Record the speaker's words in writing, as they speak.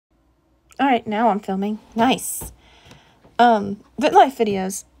Alright, now I'm filming. Nice. VitLife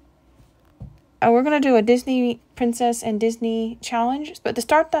videos. We're going to do a Disney Princess and Disney challenge. But to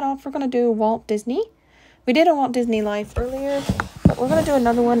start that off, we're going to do Walt Disney. We did a Walt Disney Life earlier, but we're going to do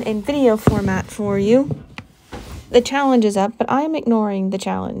another one in video format for you. The challenge is up, but I am ignoring the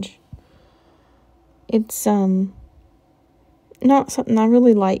challenge. It's, not something I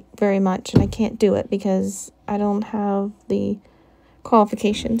really like very much, and I can't do it because I don't have the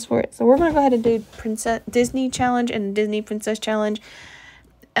qualifications for it. So we're going to go ahead and do Disney challenge and Disney Princess challenge.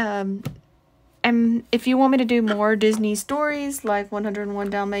 And if you want me to do more Disney stories, like 101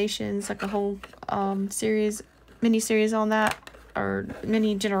 Dalmatians, like a whole mini-series on that, or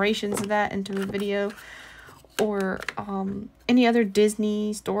many generations of that into a video, or any other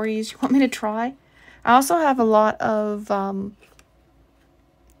Disney stories you want me to try. I also have a lot of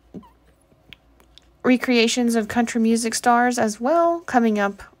recreations of country music stars as well coming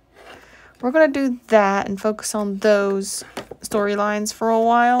up. We're going to do that and focus on those storylines for a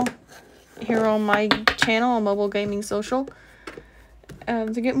while here on my channel on Mobile Gaming Social,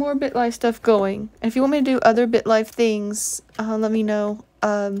 to get more BitLife stuff going. And if you want me to do other BitLife things, let me know.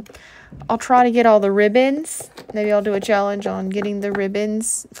 I'll try to get all the ribbons. Maybe I'll do a challenge on getting the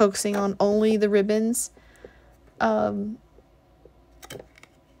ribbons, focusing on only the ribbons. If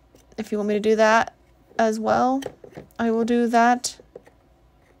you want me to do that as well, I will do that.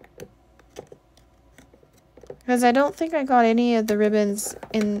 Because I don't think I got any of the ribbons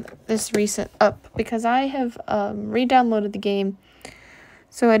in this recent up, because I have re-downloaded the game.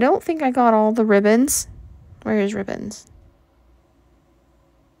 So I don't think I got all the ribbons. Where is ribbons?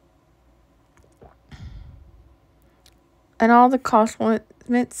 And all the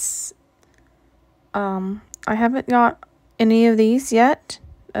cosmetics. I haven't got any of these yet.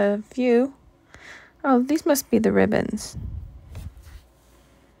 A few. Oh, these must be the ribbons.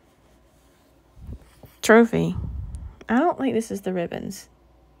 Trophy. I don't think this is the ribbons.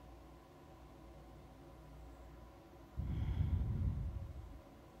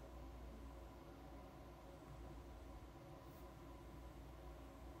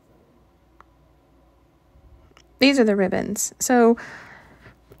 These are the ribbons. So,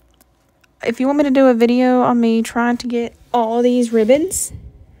 if you want me to do a video on me trying to get all these ribbons,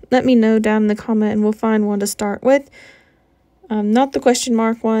 let me know down in the comment and we'll find one to start with. Not the question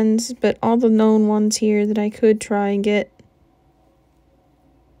mark ones, but all the known ones here that I could try and get.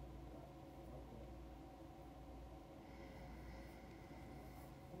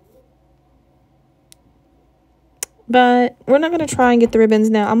 But we're not going to try and get the ribbons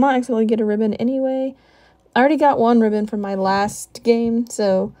now. I might actually get a ribbon anyway. I already got one ribbon from my last game,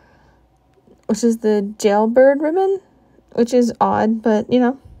 so, which is the jailbird ribbon, which is odd, but, you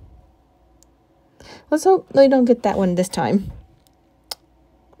know. Let's hope they don't get that one this time.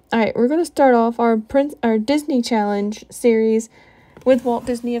 Alright, we're going to start off our Disney Challenge series with Walt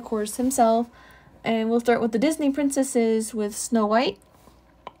Disney, of course, himself. And we'll start with the Disney princesses with Snow White.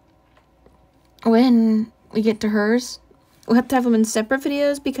 When we get to hers, we'll have to have them in separate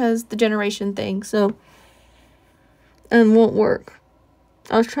videos because the generation thing, so. And won't work.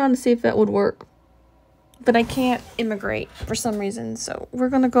 I was trying to see if that would work. But I can't immigrate for some reason, so we're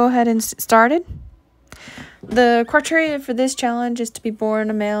going to go ahead and get started. The criteria for this challenge is to be born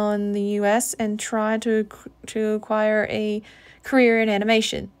a male in the U.S. and try to acquire a career in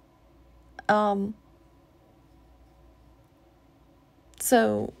animation.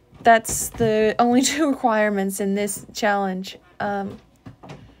 So that's the only two requirements in this challenge.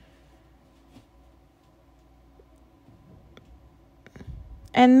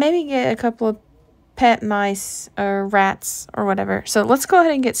 And maybe get a couple of pet mice or rats or whatever. So let's go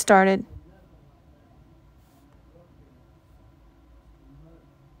ahead and get started.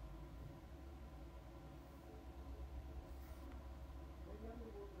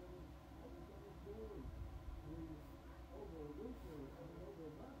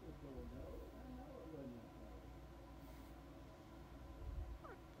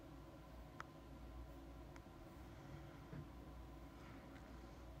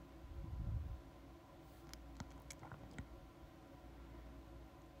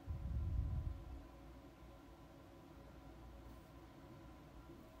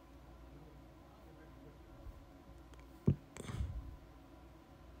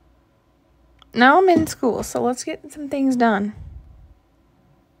 Now I'm in school, so let's get some things done.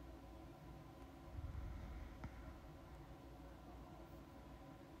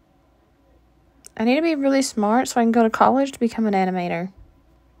 I need to be really smart so I can go to college to become an animator.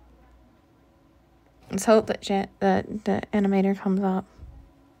 Let's hope that the animator comes up.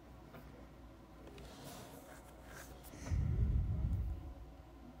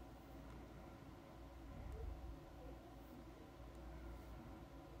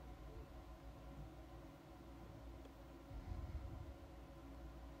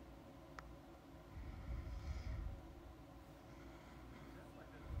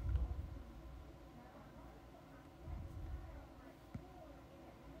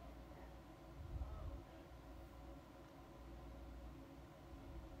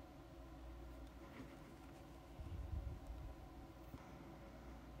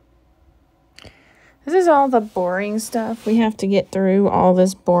 This is all the boring stuff. We have to get through all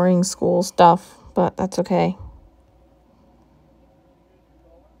this boring school stuff, but that's okay.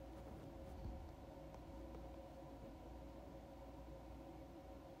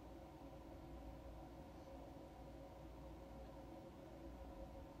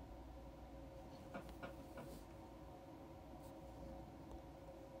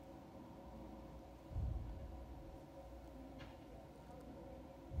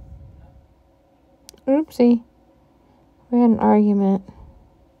 Oopsie. We had an argument.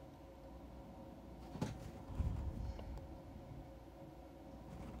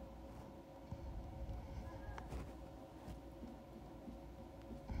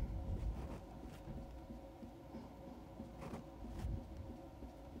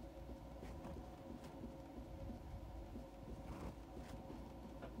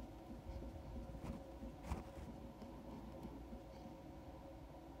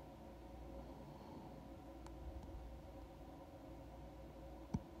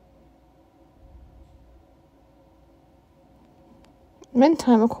 Spend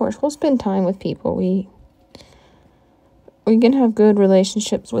time, of course. We'll spend time with people. We can have good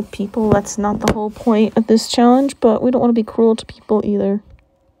relationships with people. That's not the whole point of this challenge, but we don't want to be cruel to people either.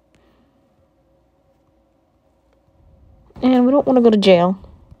 And we don't want to go to jail.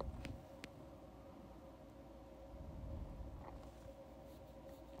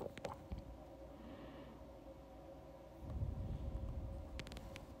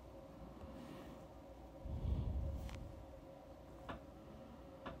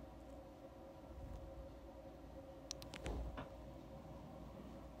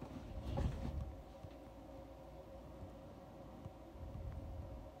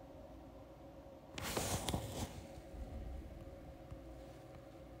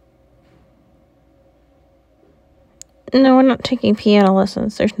 No, we're not taking piano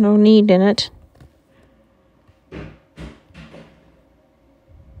lessons. There's no need in it.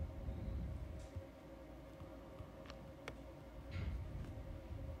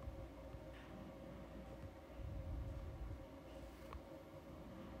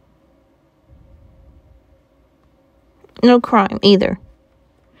 No crime either.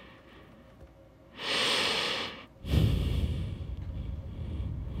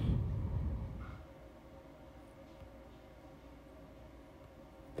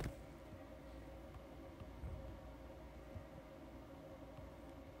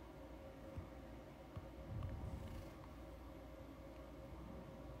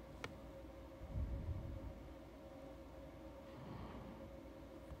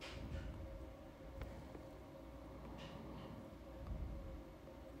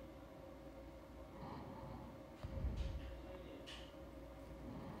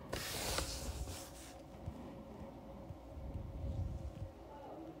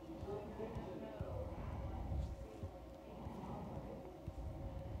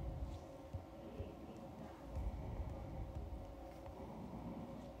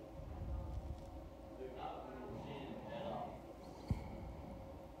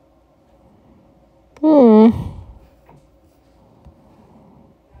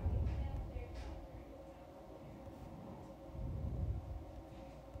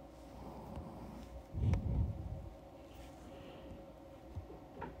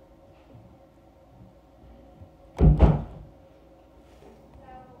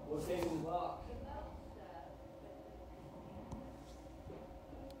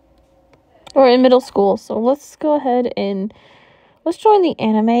 We're in middle school, so let's go ahead and let's join the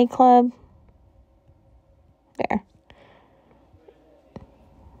anime club. There.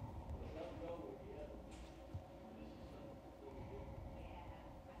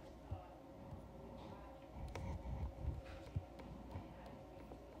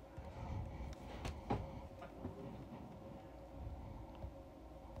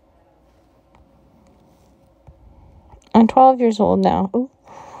 I'm 12 years old now. Ooh.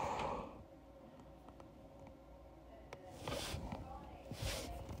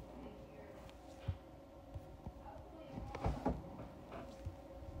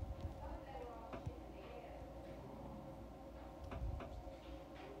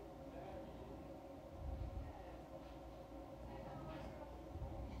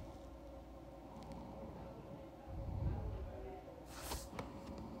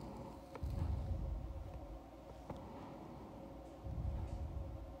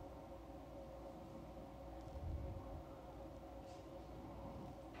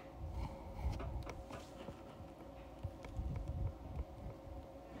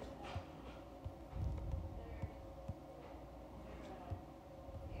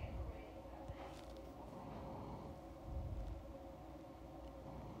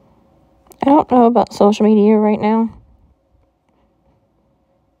 I don't know about social media right now.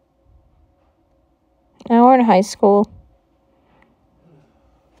 Now we're in high school.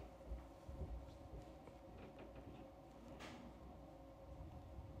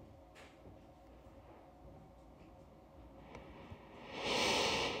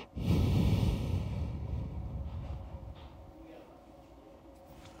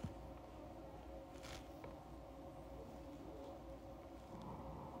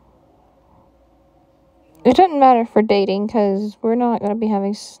 It doesn't matter for dating because we're not going to be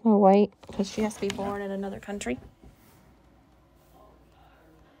having Snow White because she has to be born in another country.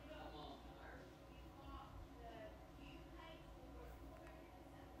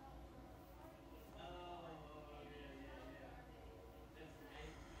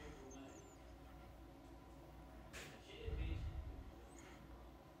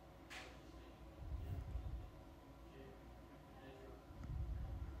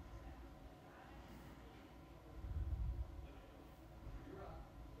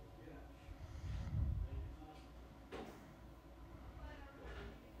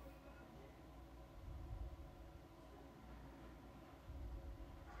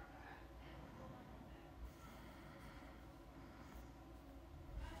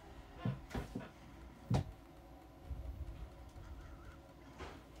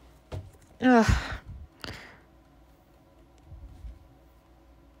 Ugh.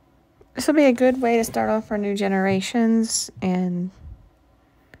 This will be a good way to start off our new generations, and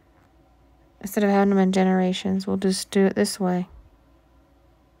instead of having them in generations, we'll just do it this way.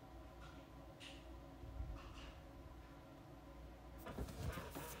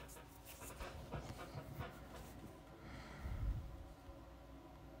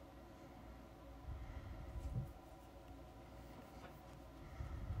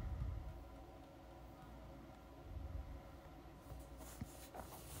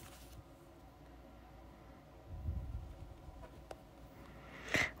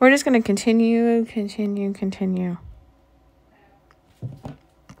 We're just going to continue.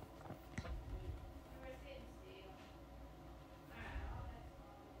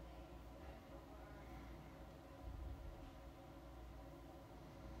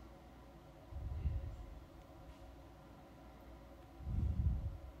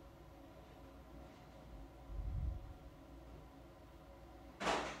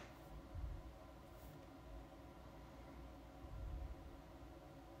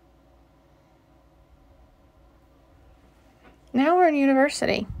 Now we're in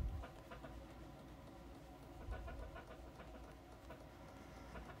university.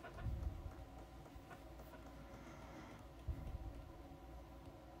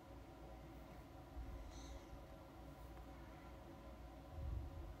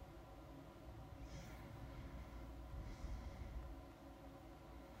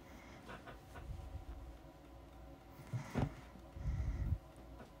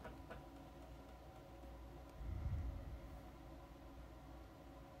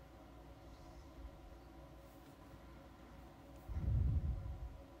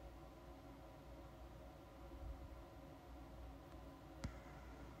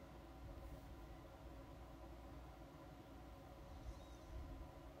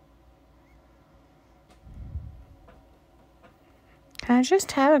 Can I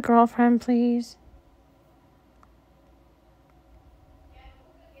just have a girlfriend, please?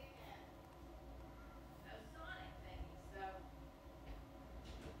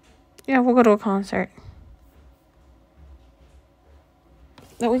 Yeah, we'll go to a concert.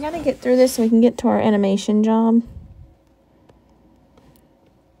 But we gotta get through this so we can get to our animation job.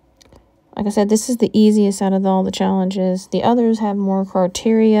 Like I said, this is the easiest out of all the challenges. The others have more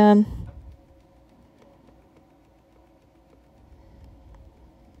criteria.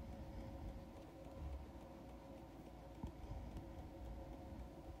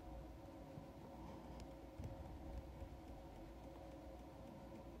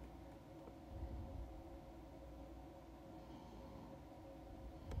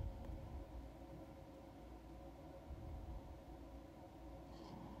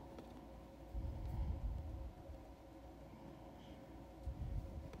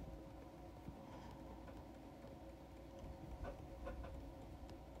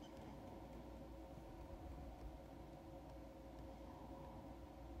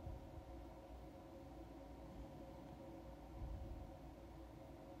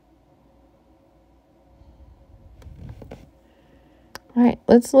 All right,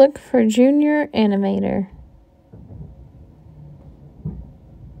 let's look for junior animator.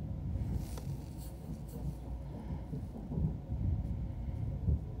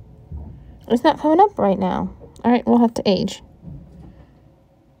 It's not coming up right now. All right, we'll have to age.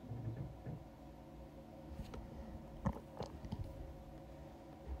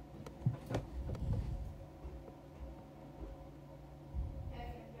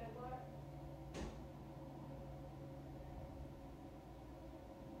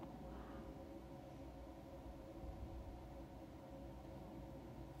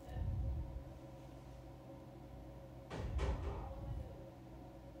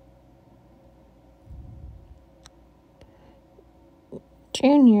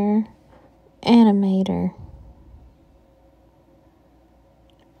 Junior animator.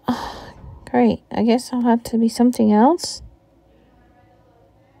 Great. I guess I'll have to be something else.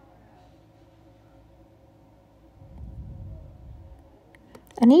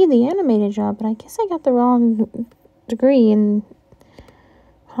 I need the animated job, but I guess I got the wrong degree in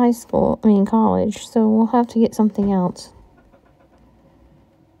college, so we'll have to get something else.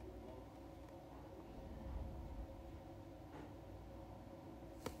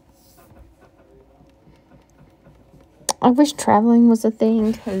 I wish traveling was a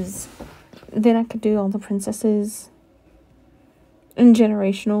thing, because then I could do all the princesses in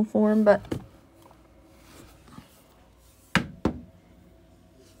generational form, but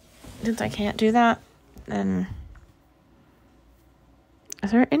since I can't do that, then is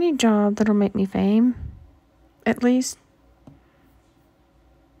there any job that'll make me fame, at least?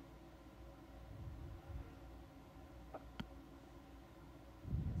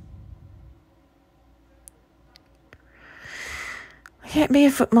 I can't be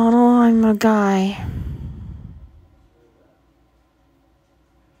a foot model, I'm a guy.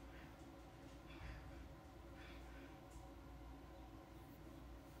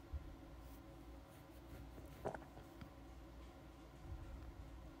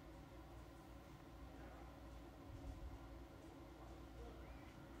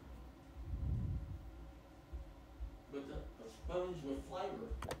 But a sponge with flavor.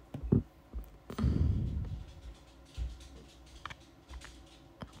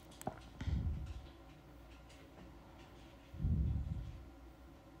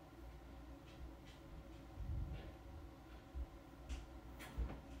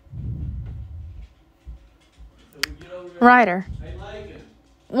 Ryder. Hey, Lakin.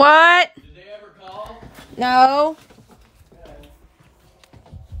 What? Did they ever call? No.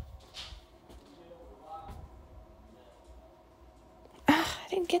 I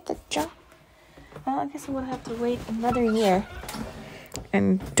didn't get the job. Well, I guess I would have to wait another year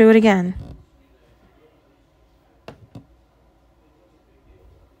and do it again.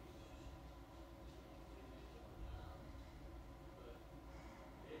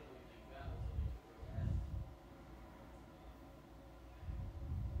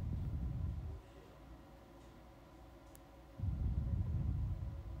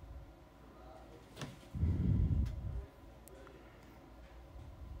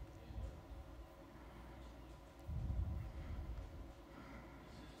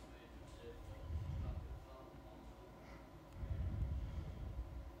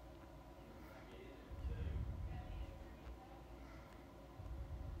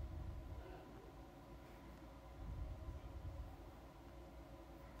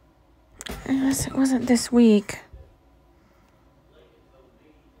 Unless it wasn't this week.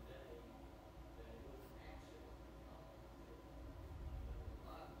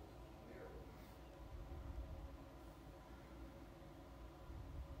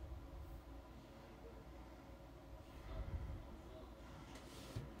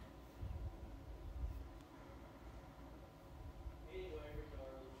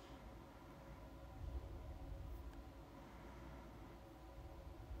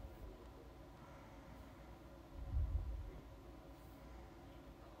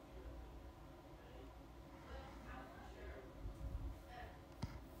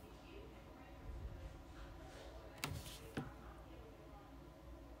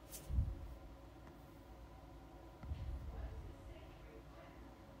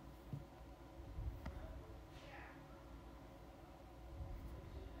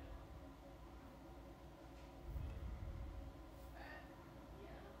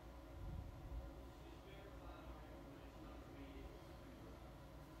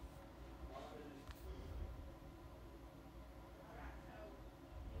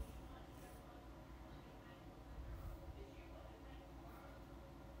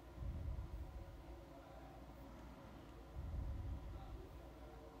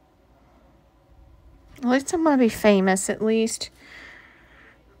 At least I'm gonna be famous, at least.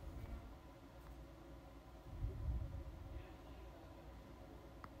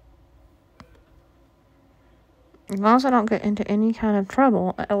 As long as I don't get into any kind of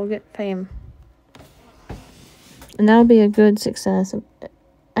trouble, I will get fame. And that'll be a good success.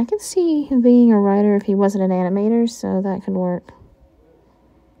 I could see him being a writer if he wasn't an animator, so that could work.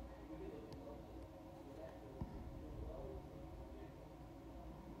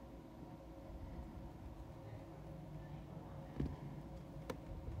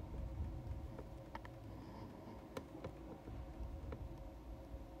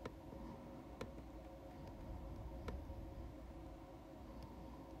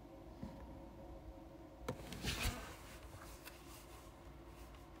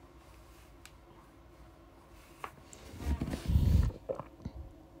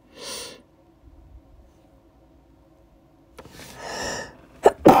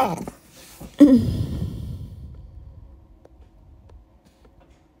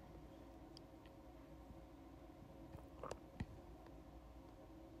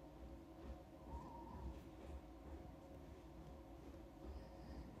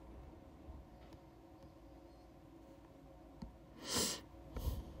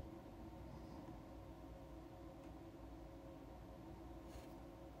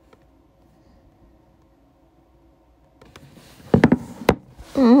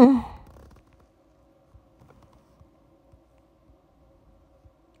 The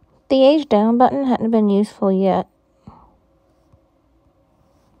age down button hadn't been useful yet.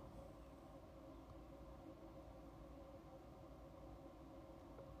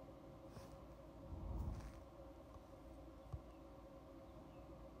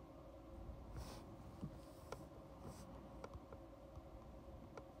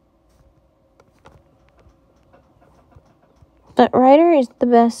 But writer is the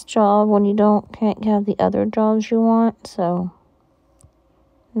best job when you can't have the other jobs you want, so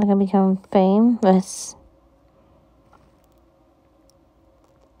I'm not gonna become famous.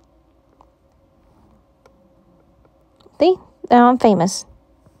 See? Now I'm famous.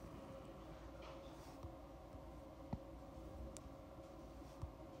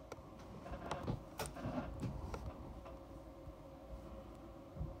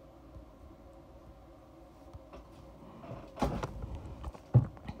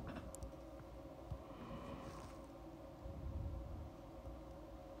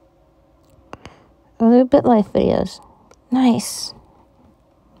 Oh, they're BitLife videos. Nice.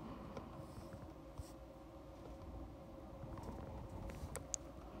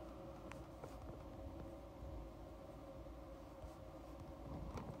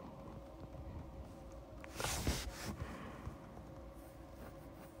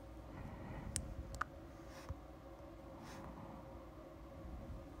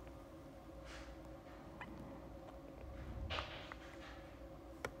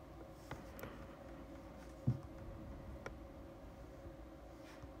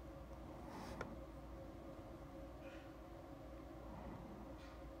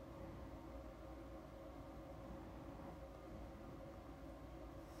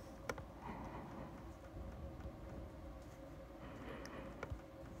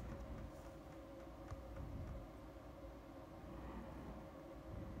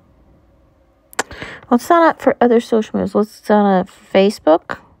 Let's sign up for other social medias. Let's sign up for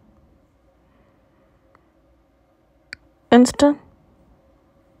Facebook, Insta,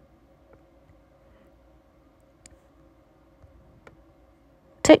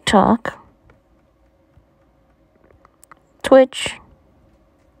 TikTok, Twitch,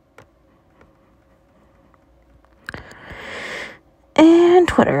 and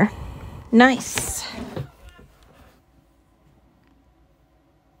Twitter. Nice.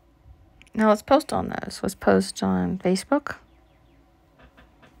 Now let's post on those. Let's post on Facebook,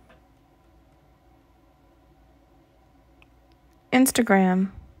 Instagram,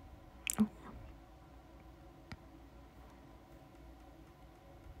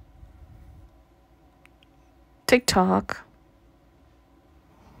 TikTok,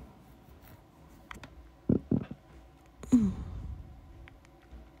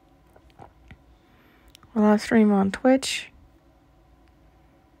 live stream on Twitch.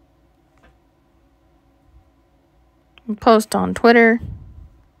 Post on Twitter.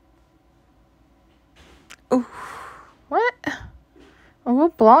 Ooh, what? Well, we'll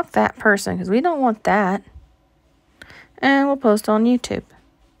block that person because we don't want that. And we'll post on YouTube.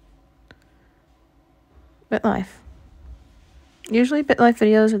 BitLife. Usually BitLife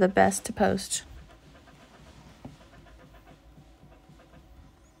videos are the best to post.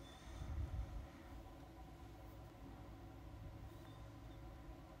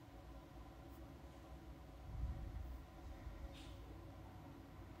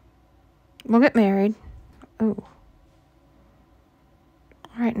 We'll get married. Oh.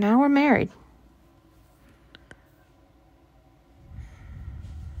 Alright, now we're married.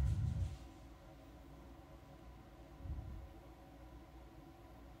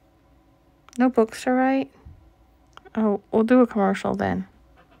 No books to write? Oh, we'll do a commercial then.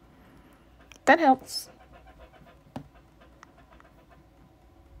 That helps.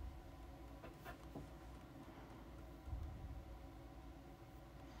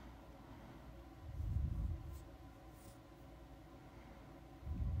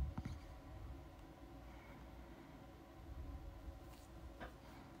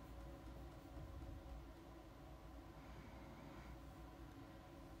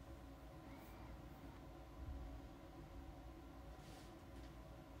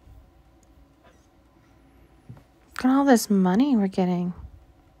 Look at all this money we're getting.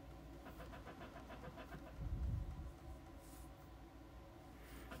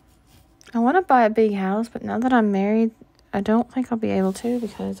 I want to buy a big house, but now that I'm married, I don't think I'll be able to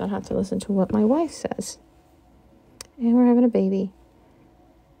because I'll have to listen to what my wife says. And we're having a baby.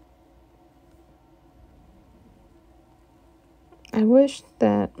 I wish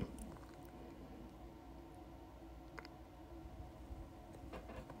that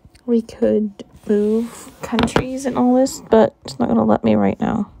we could move countries and all this, but it's not gonna let me right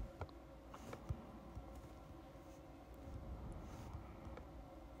now.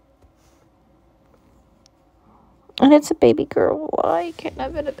 And it's a baby girl. Why can't I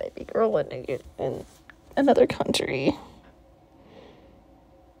have a baby girl in another country?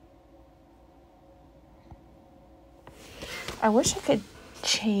 I wish I could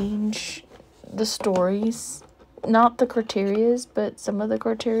change the stories. Not the criterias, but some of the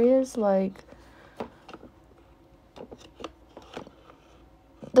criterias, like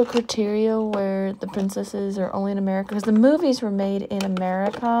the criteria where the princesses are only in America, because the movies were made in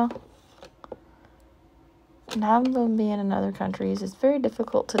America, and having them be in other countries is very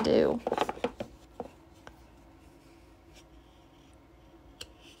difficult to do.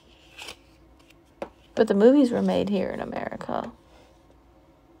 But the movies were made here in America.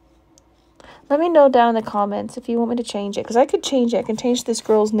 Let me know down in the comments if you want me to change it, because I could change it. I can change this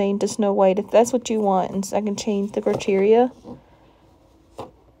girl's name to Snow White if that's what you want, and so I can change the criteria.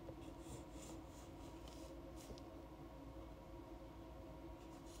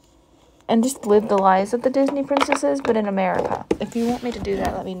 And just live the lives of the Disney princesses, but in America. If you want me to do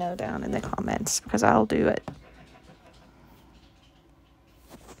that, let me know down in the comments, because I'll do it.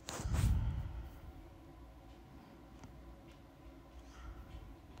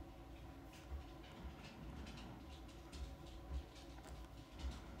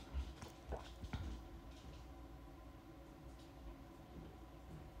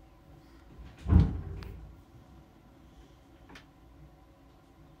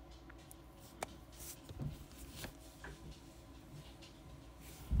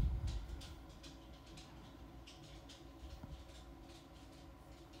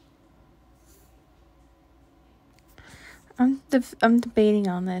 I'm debating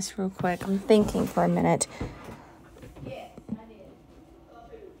on this real quick. I'm thinking for a minute. Yes, I did. I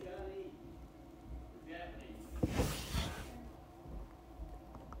thought it was Chinese or Japanese.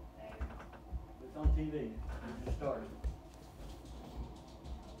 It's on TV. It just started.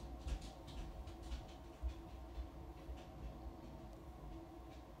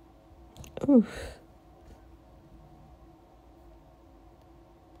 Oof.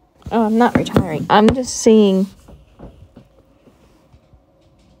 Oh, I'm not retiring. I'm just seeing.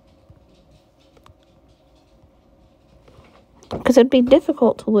 Because it'd be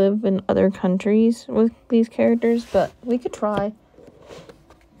difficult to live in other countries with these characters, but we could try.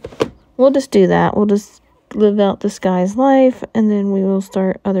 We'll just do that. We'll just live out this guy's life, and then we will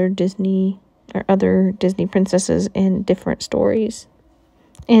start other Disney princesses in different stories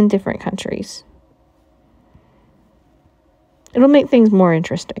in different countries. It'll make things more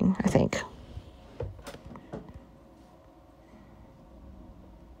interesting, I think.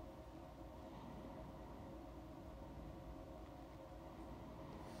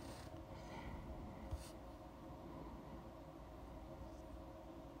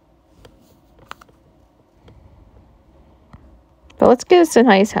 But let's get us a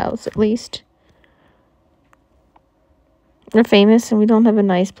nice house, at least. We're famous and we don't have a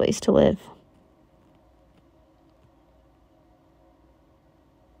nice place to live.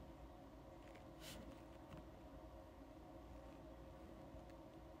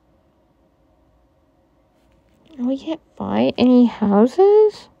 We can't buy any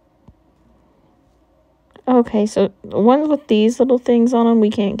houses? Okay, so ones with these little things on them we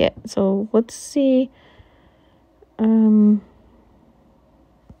can't get. So let's see.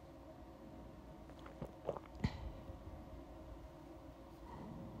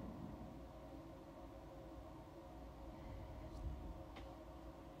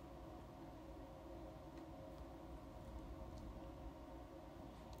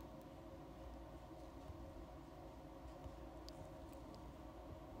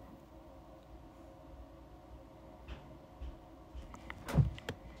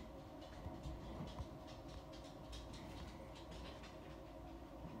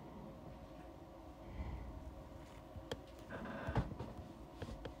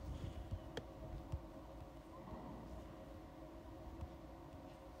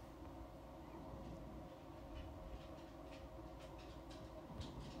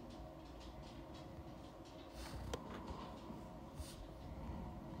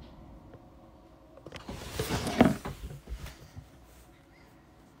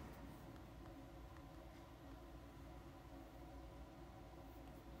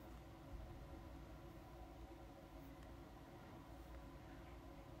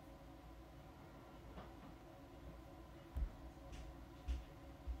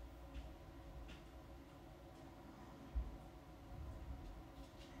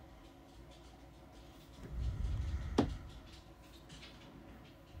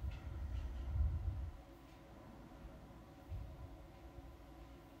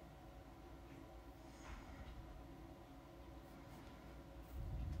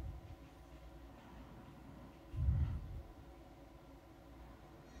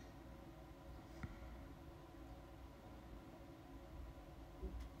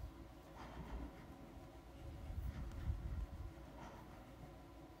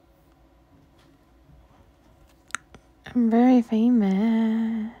 I'm very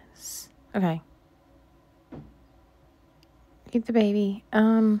famous. Okay. Keep the baby.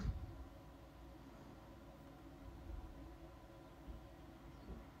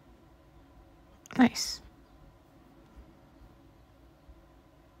 Nice.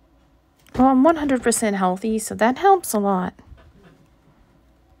 Well, I'm 100% healthy, so that helps a lot.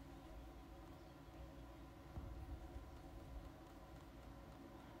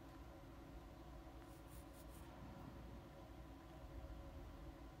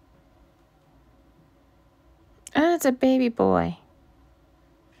 And it's a baby boy.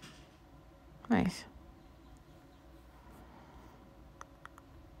 Nice.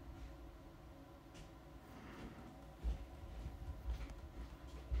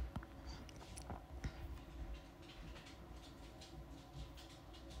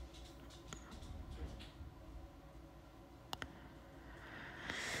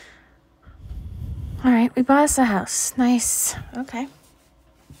 All right, we bought us a house. Nice. Okay.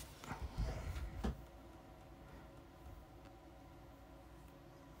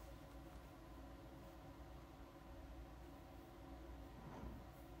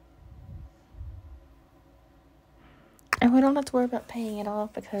 And we don't have to worry about paying it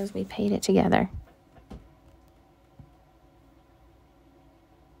off because we paid it together.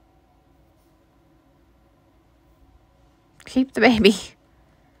 Keep the baby.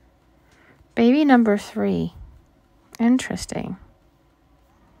 Baby number 3. Interesting.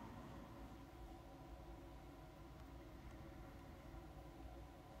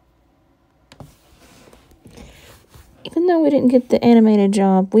 Even though we didn't get the animated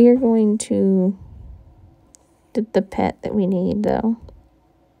job, we are going to get the pet that we need, though.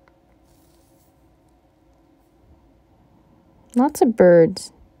 Lots of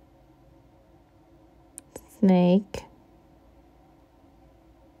birds. Snake.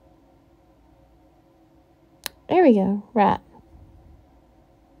 There we go. Rat.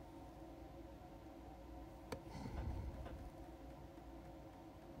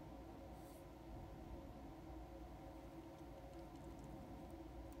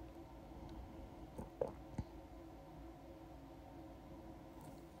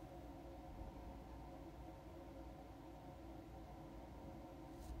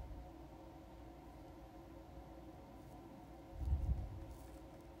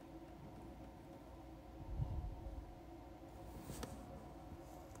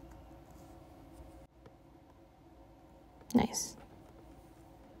 Nice.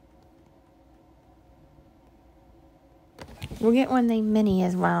 We'll get one named Minnie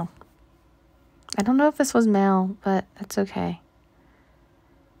as well. I don't know if this was male, but that's okay.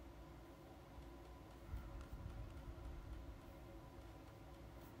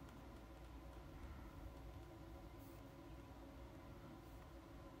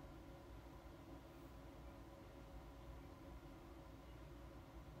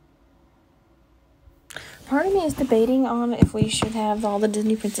 Part of me is debating on if we should have all the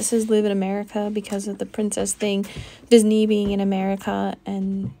Disney princesses live in America because of the princess thing, Disney being in America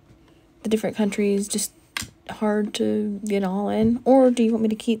and the different countries just hard to get all in. Or do you want me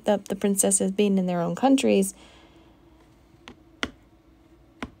to keep the princesses being in their own countries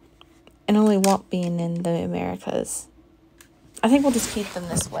and only Walt being in the Americas? I think we'll just keep them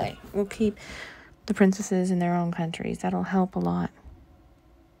this way. We'll keep the princesses in their own countries. That'll help a lot.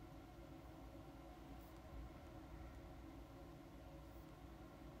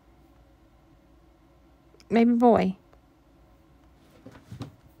 Maybe boy.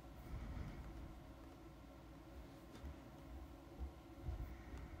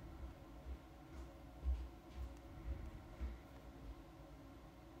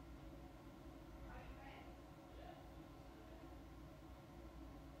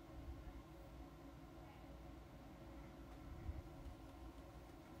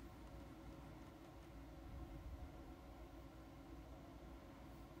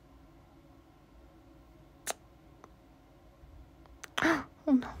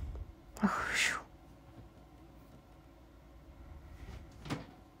 Oh no. Oh, phew.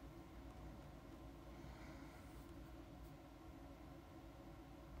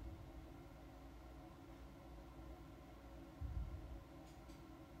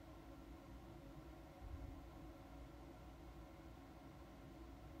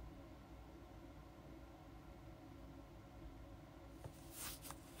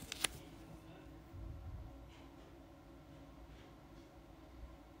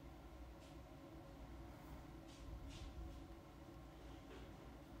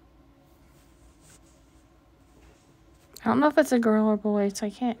 I don't know if it's a girl or boy, so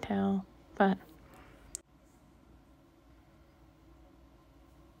I can't tell, but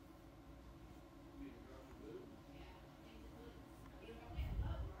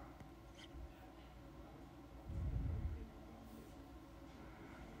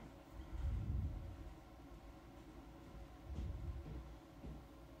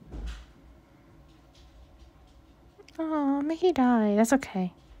Oh, Mickey died. That's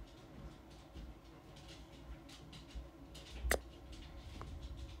okay.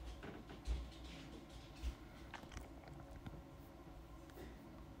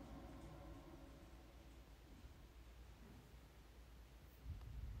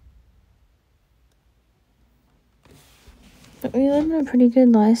 But we live in a pretty good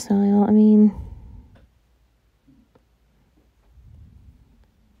lifestyle. I mean,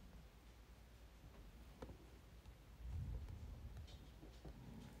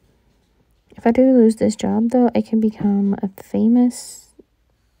 if I do lose this job, though, I can become a famous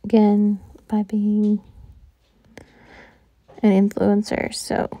again by being an influencer.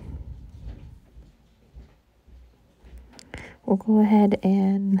 So we'll go ahead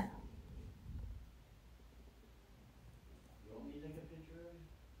and You want me to take a picture of you?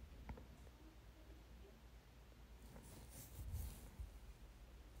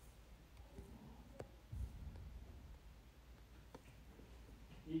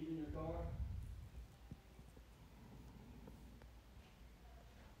 Keep in your car?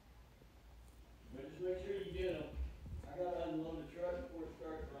 But just make sure you get them. I gotta unload the truck before it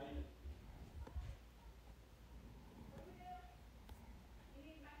starts raining.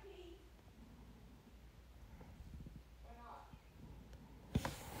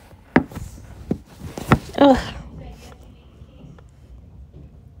 ugh.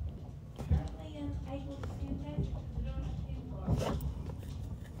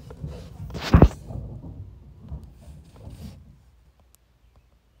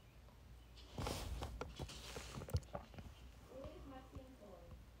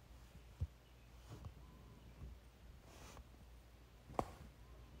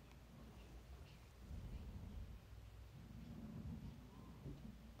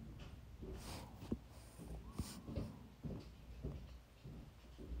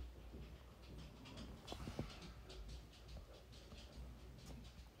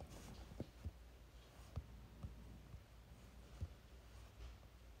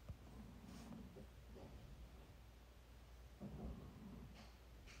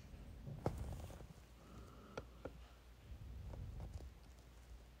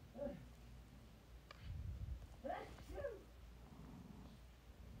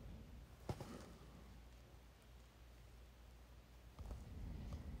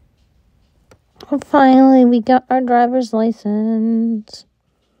 Well, finally, we got our driver's license.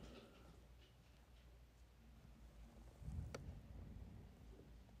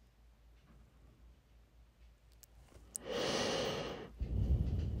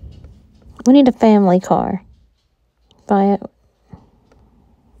 We need a family car. Buy it.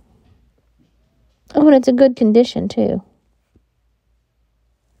 Oh, and it's a good condition, too.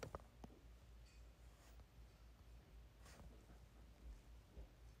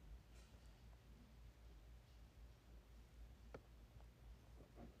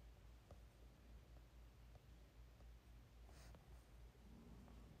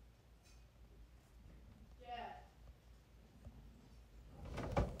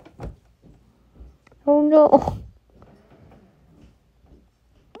 Oh, no.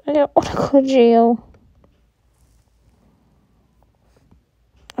 I don't want to go to jail.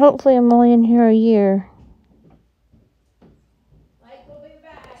 Hopefully, I'm only in here a year. Mike, we'll be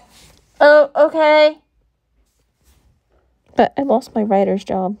back. Oh, okay. But I lost my writer's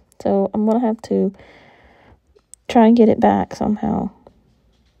job, so I'm going to have to try and get it back somehow.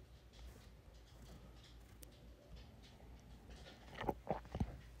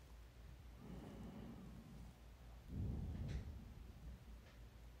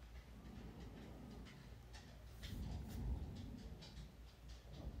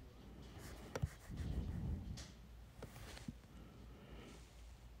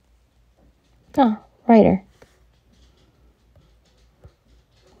 Ah, writer.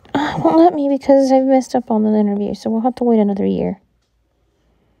 It won't let me because I've messed up on the interview, so we'll have to wait another year.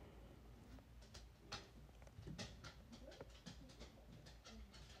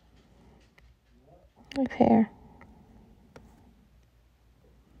 Repair.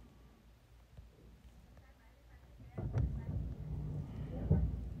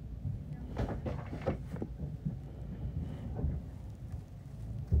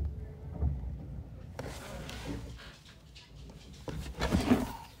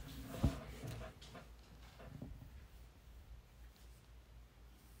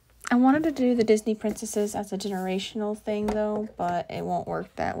 I wanted to do the Disney princesses as a generational thing, though, but it won't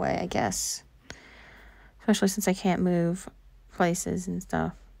work that way, I guess. Especially since I can't move places and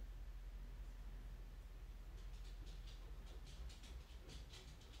stuff.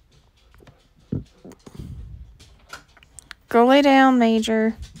 Go lay down,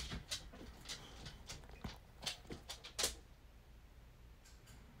 Major.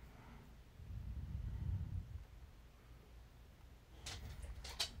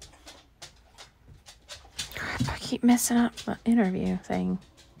 keep messing up the interview thing.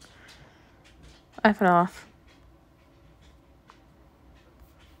 F it off.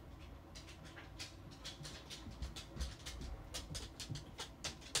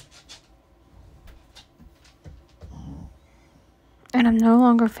 And I'm no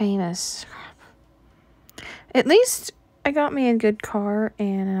longer famous. At least I got me a good car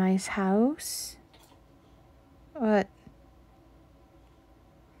and a nice house. But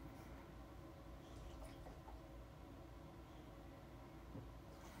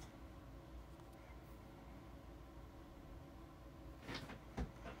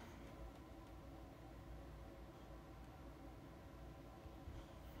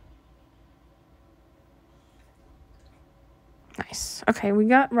nice. Okay, we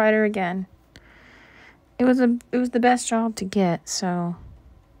got writer again. It was the best job to get, so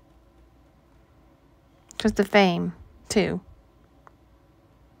just the fame too.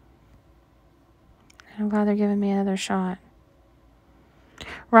 I'm glad they're giving me another shot.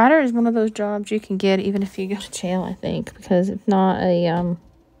 Writer is one of those jobs you can get even if you go to jail, I think, because it's not a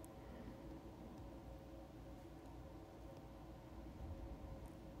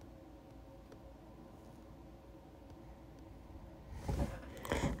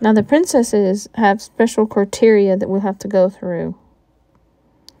Now, the princesses have special criteria that we'll have to go through.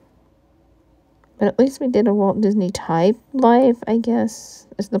 But at least we did a Walt Disney type life, I guess,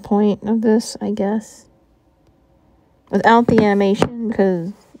 is the point of this, I guess. Without the animation,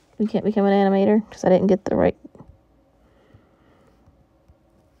 because we can't become an animator, because I didn't get the right.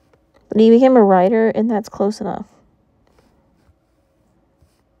 But he became a writer, and that's close enough.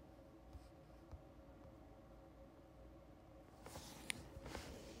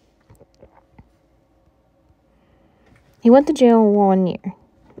 He went to jail 1 year.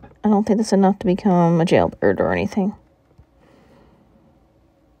 I don't think that's enough to become a jailbird or anything.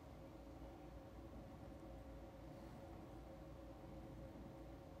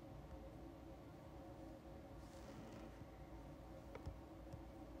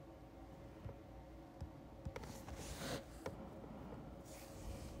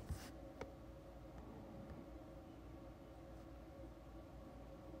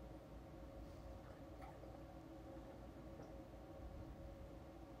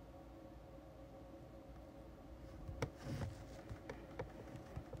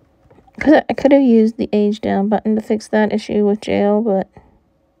 I could have used the age down button to fix that issue with jail, but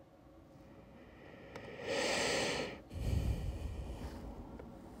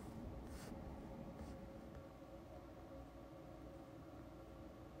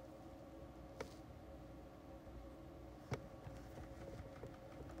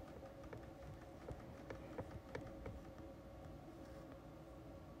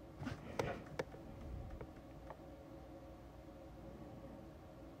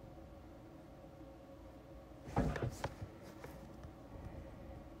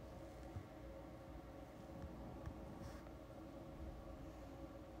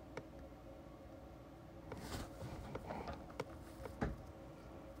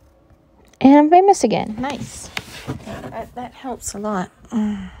and I'm famous again. Nice. That helps a lot.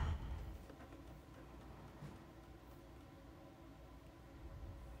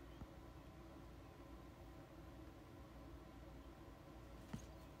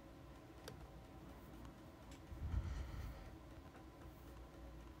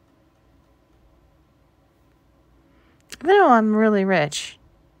 Even though I'm really rich.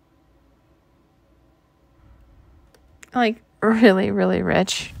 Like, really, really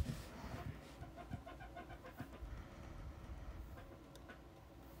rich.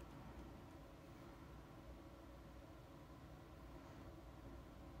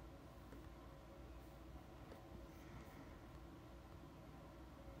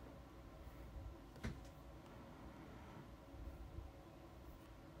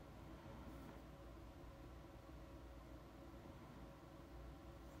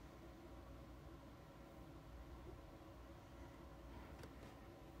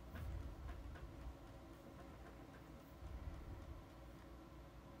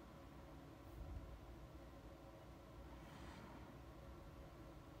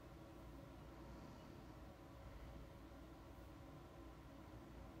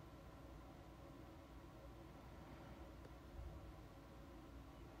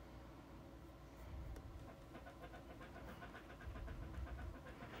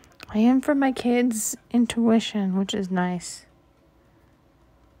 I am for my kids' intuition, which is nice.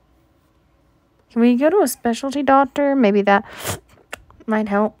 Can we go to a specialty doctor? Maybe that might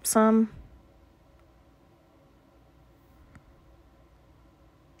help some.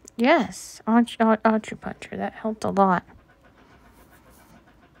 Yes, acupuncture. That helped a lot.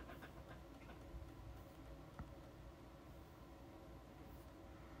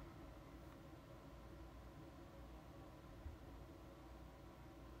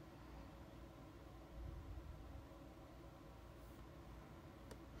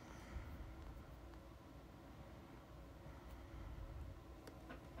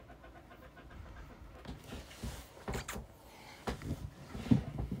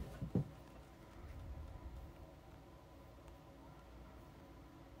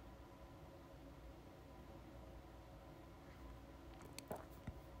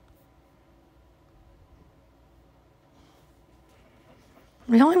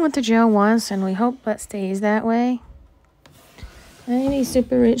 We only went to jail once, and we hope that stays that way. Maybe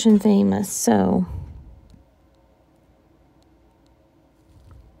super rich and famous, so...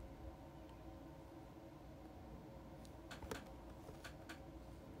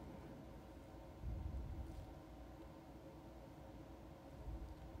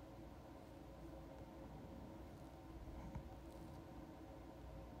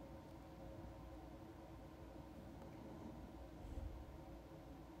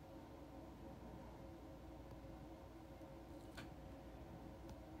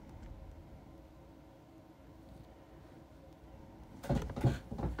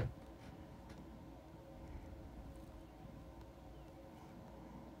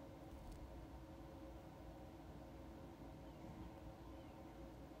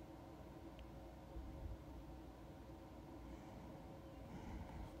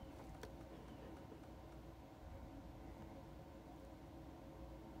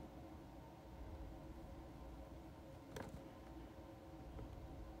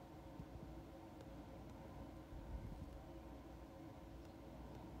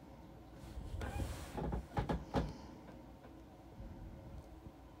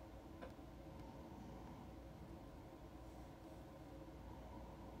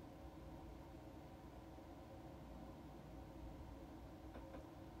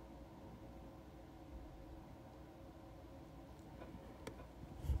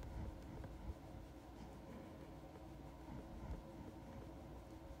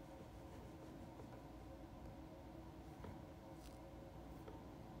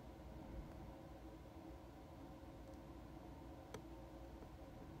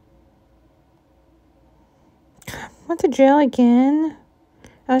 Went to jail again?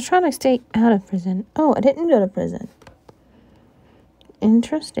 I was trying to stay out of prison. Oh, I didn't go to prison.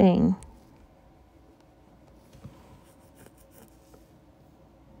 Interesting.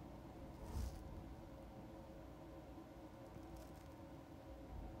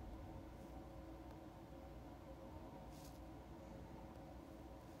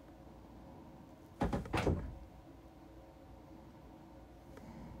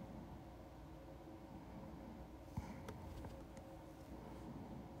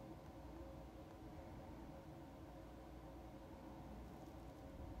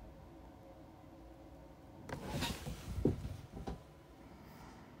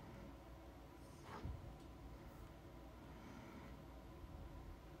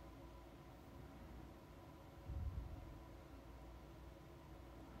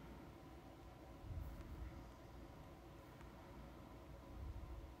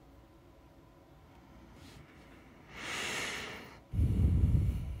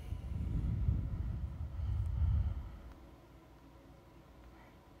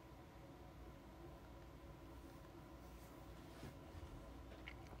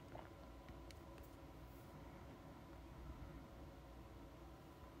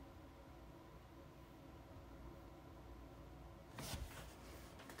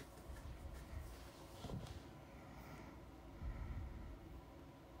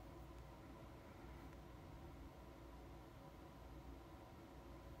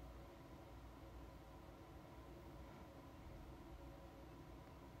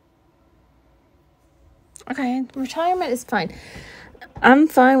 Okay, retirement is fine. I'm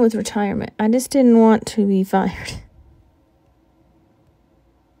fine with retirement. I just didn't want to be fired.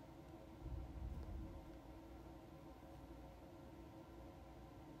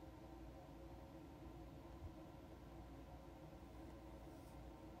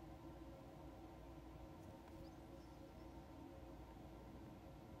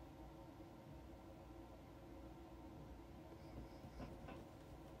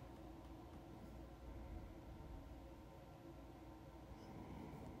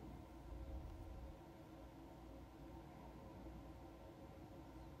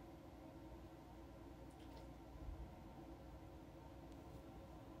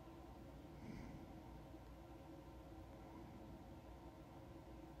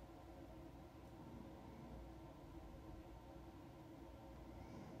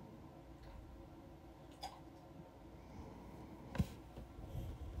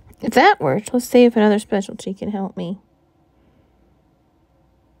 If that worked, let's see if another specialty can help me.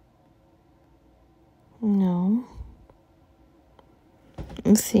 No.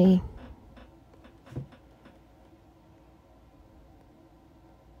 Let's see.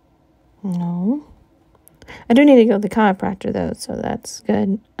 No. I do need to go to the chiropractor though, so that's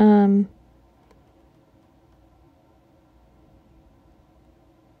good.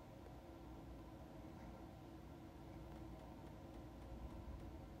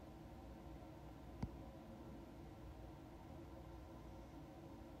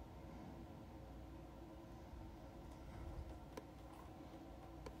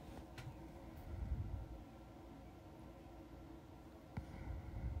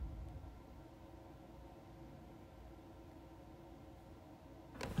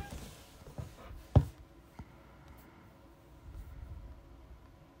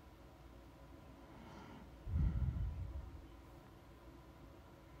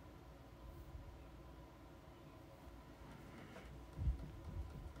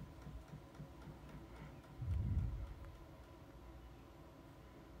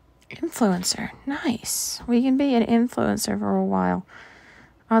 influencer. Nice. We can be an influencer for a while.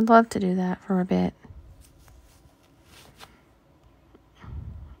 I'd love to do that for a bit.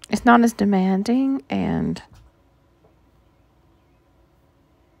 It's not as demanding and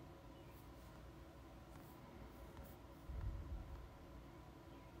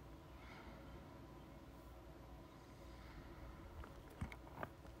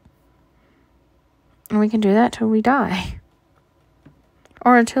we can do that till we die.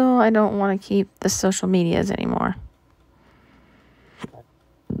 Or until I don't want to keep the social medias anymore.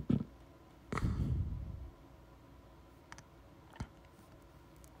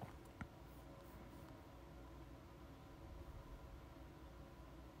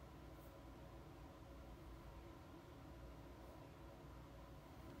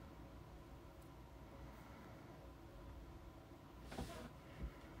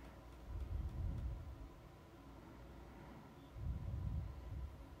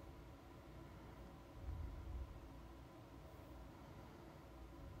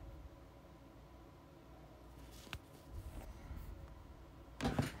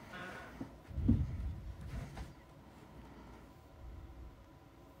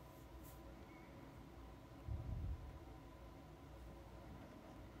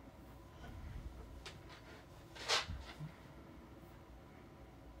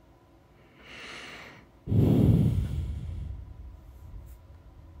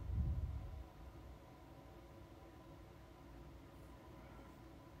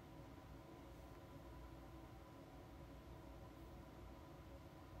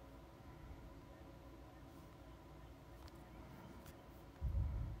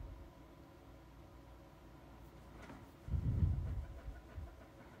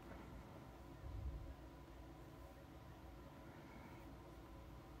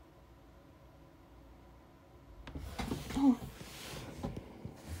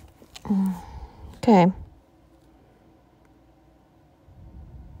 Okay.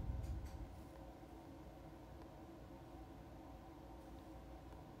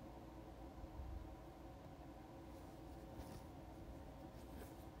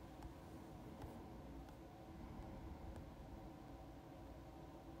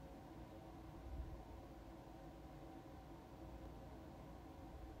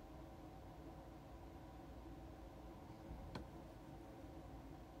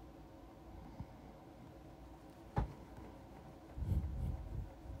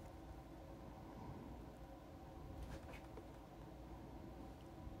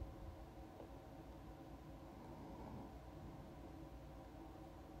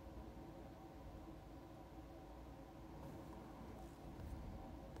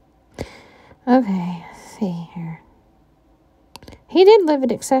 Okay, let's see here. He did live an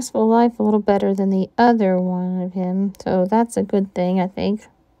successful life a little better than the other one of him, so that's a good thing, I think.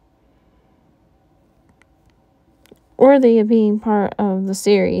 Worthy of being part of the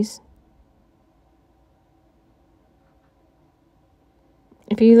series.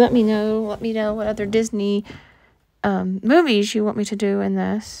 If you let me know what other Disney movies you want me to do in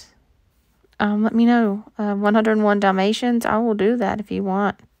this. Let me know. 101 Dalmatians, I will do that if you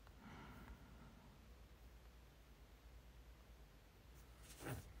want.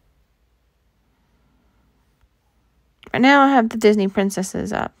 Right now I have the Disney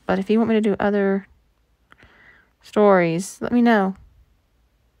princesses up, but if you want me to do other stories, let me know.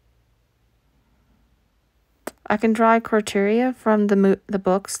 I can draw criteria from the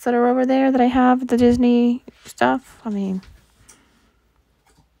books that are over there that I have, the Disney stuff. I mean,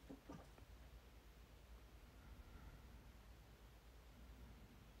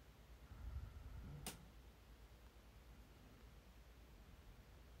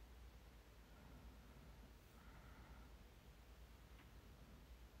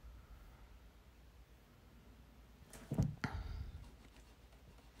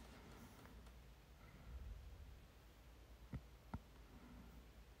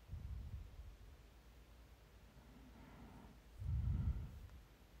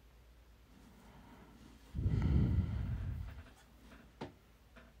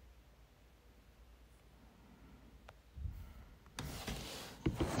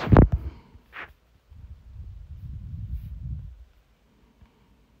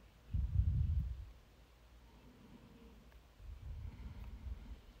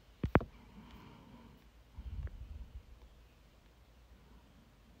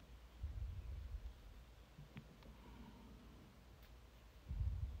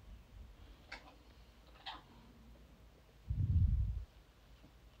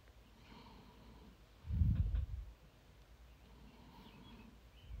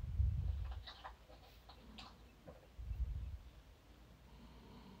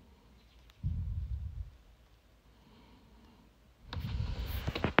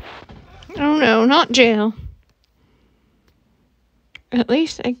 Oh no, not jail. At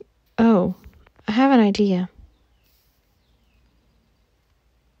least I have an idea.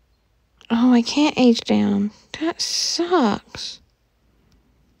 Oh, I can't age down. That sucks.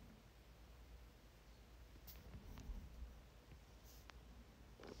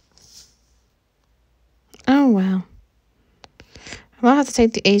 Oh well. I'll have to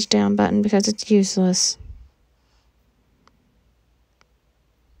take the age down button because it's useless.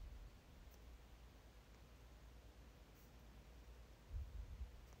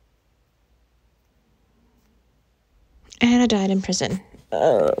 And I died in prison.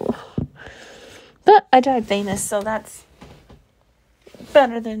 Oh. But I died famous, so that's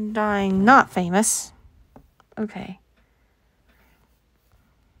better than dying not famous. Okay.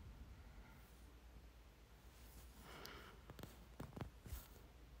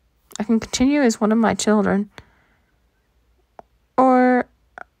 I can continue as one of my children. Or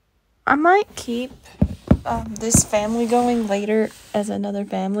I might keep this family going later as another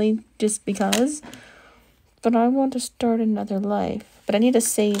family just because. But I want to start another life. But I need to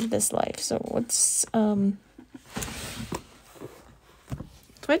save this life. So what's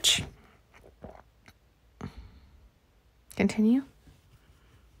Twitch? Continue.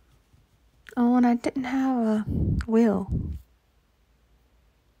 Oh, and I didn't have a will.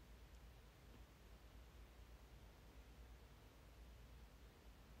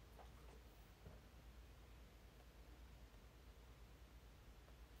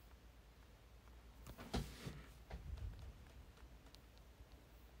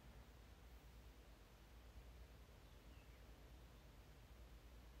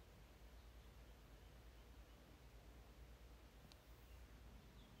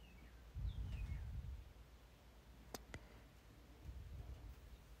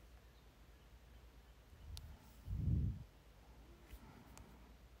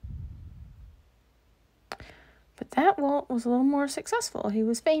 But that Walt was a little more successful. He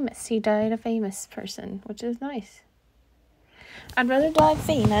was famous. He died a famous person, which is nice. I'd rather die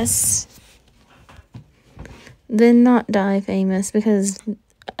famous than not die famous because,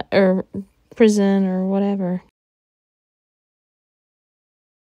 or prison or whatever.